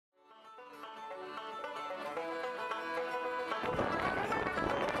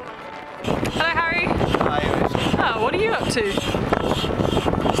Harry. Hi. Oh, what are you up to?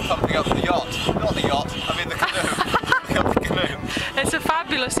 Just pumping up the yacht. Not the yacht, I mean the canoe. Pumping up the canoe. It's a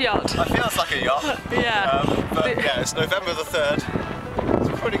fabulous yacht. It feels like a yacht. Yeah. But yeah, it's November the 3rd.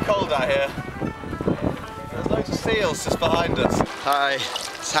 It's pretty cold out here. There's loads of seals just behind us. Hi,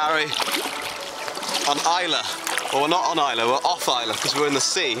 it's Harry. On Islay. Well, we're not on Islay, we're off Islay because we're in the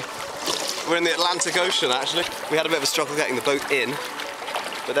sea. We're in the Atlantic Ocean actually. We had a bit of a struggle getting the boat in,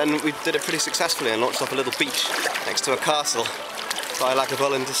 but then we did it pretty successfully and launched off a little beach next to a castle by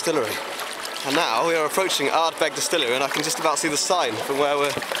Islay Distillery. And now we are approaching Ardbeg Distillery and I can just about see the sign from where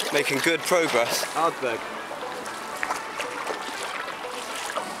we're making good progress. Ardbeg.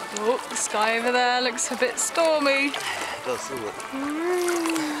 Oh, the sky over there looks a bit stormy. It does, doesn't it?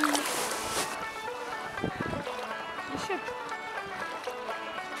 You should.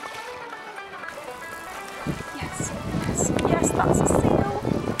 Yes, that's a seal.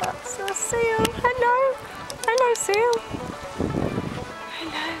 That's a seal. Hello. Hello, seal.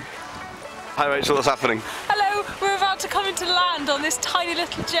 Hello. Hi Rachel, what's happening? Hello, we're about to come into land on this tiny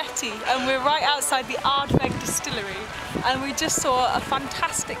little jetty and we're right outside the Ardbeg Distillery and we just saw a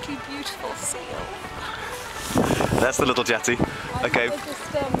fantastically beautiful seal. That's the little jetty. Okay.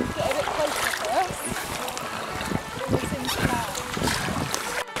 Just get a bit closer first.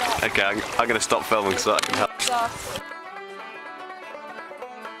 Okay, I'm going to stop filming so that I can help.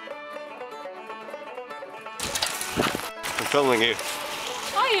 I'm filming you.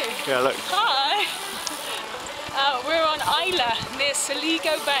 Are you? Yeah, look. Hi. We're on Islay near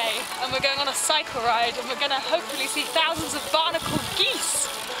Sligo Bay and we're going on a cycle ride and we're going to hopefully see thousands of barnacled geese.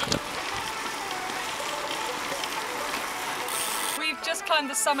 We've just climbed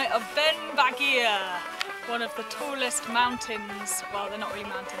the summit of Ben Bagir, one of the tallest mountains, well they're not really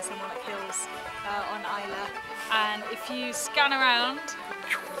mountains, they're more like hills on Islay. And if you scan around,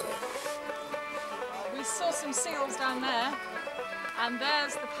 we saw some seals down there and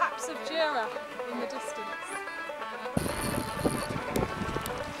there's the Paps of Jura in the distance.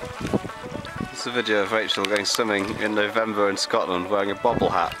 It's a video of Rachel going swimming in November in Scotland wearing a bobble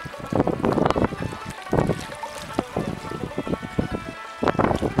hat.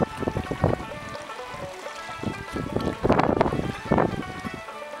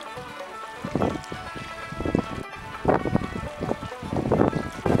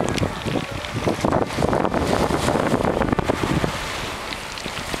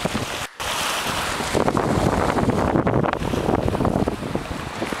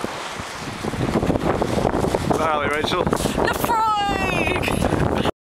 Where are we, Rachel?